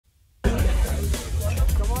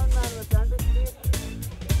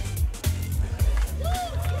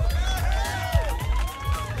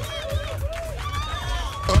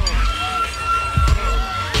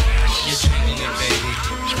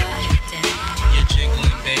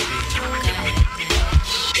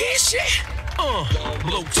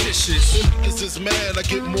Blotitious. This is mad, I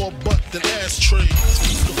get more butt than ashtrays.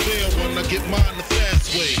 The fair one, I get mine the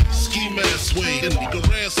fast way. Ski mask way, and the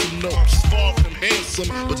ransom notes. Far from handsome,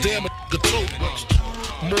 but damn it, the tote.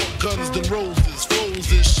 More guns than roses,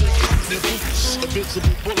 foes is shaking their boots. A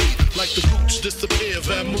visible bully, like the roots disappear.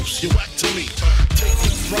 Vamoose, you whack to me. Take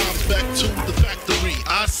these rhymes back to the factory.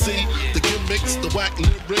 I see the gimmicks, the whack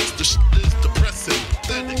lyrics. The shit is depressing,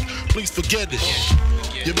 pathetic. Please forget it.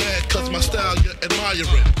 You're mad cause my style you're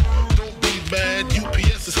admiring. Don't be mad,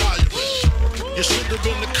 UPS is hiring. You should have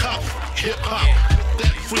been a cop, hip hop.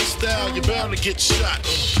 That freestyle, you're bound to get shot.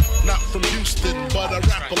 Not from Houston, but I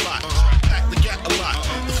rap a lot. Pack the gat a lot.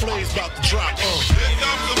 The flame's about to drop. Here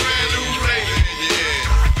comes a brand new flavor in your ear.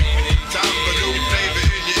 Time for new flavor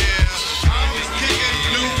in your ear. I'm kicking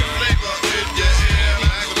new flavor in your ear.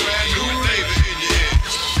 Like a brand new flavor in your ear.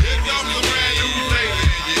 Here comes a brand new flavor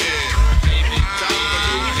in your ear. Time for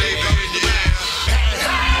new flavor in your ear.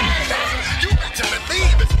 You ain't telling me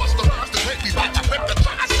this was the rhymes that make me about to rip the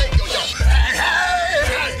try. I say yo yo.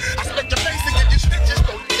 Hey. I spit your face and give you stitches.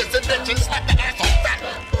 Don't need a bitches. Slap the ass on fat.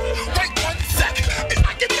 Wait 1 second. If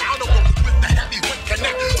I get down, I'm gonna with the heavyweight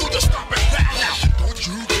connect. Do the stop and grab now. Don't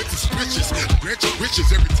you get suspicious? Grant your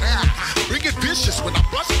wishes every time. Bring it vicious when I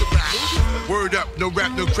bust the rap. Word up, no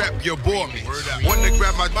rap, no crap, you bore me. One to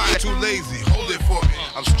grab my body, too lazy, hold it for me.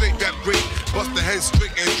 I'm straight rap great, bust the head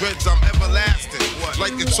straight and dreads, I'm everlasting.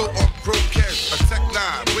 Like it's so on pro cash, a tech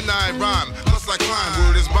 9, when I rhyme, plus I climb,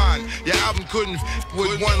 word is mine. Your album couldn't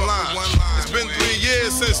with one line. It's been 3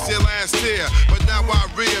 years since your last tear, but now I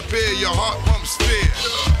reappear, your heart pumps fear.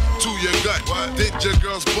 To your gut, did your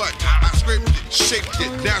girl's butt. I scraped it, shaped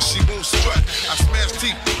it, now she won't strut. I smash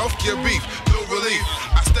teeth, off your beef, no relief.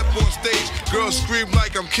 I step on stage, girls scream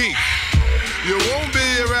like I'm Keith. You won't be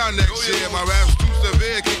around next year, my rap's too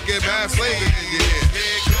severe, can get bad flavor in your ear.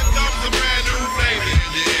 Here comes a brand new flavor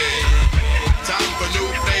in your ear. Time for new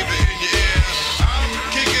flavor in your ear. I'm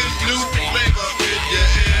kicking new flavor in your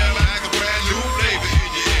ear, like a brand new flavor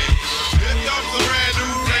in your ear. Here comes a brand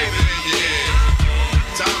new flavor in your ear.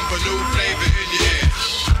 Time for new flavor in your ear.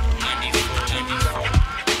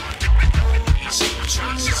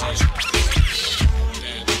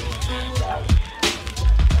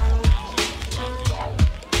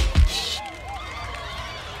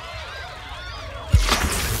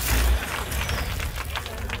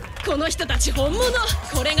この人たち本物。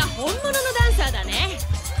これが本物のダンサーだね。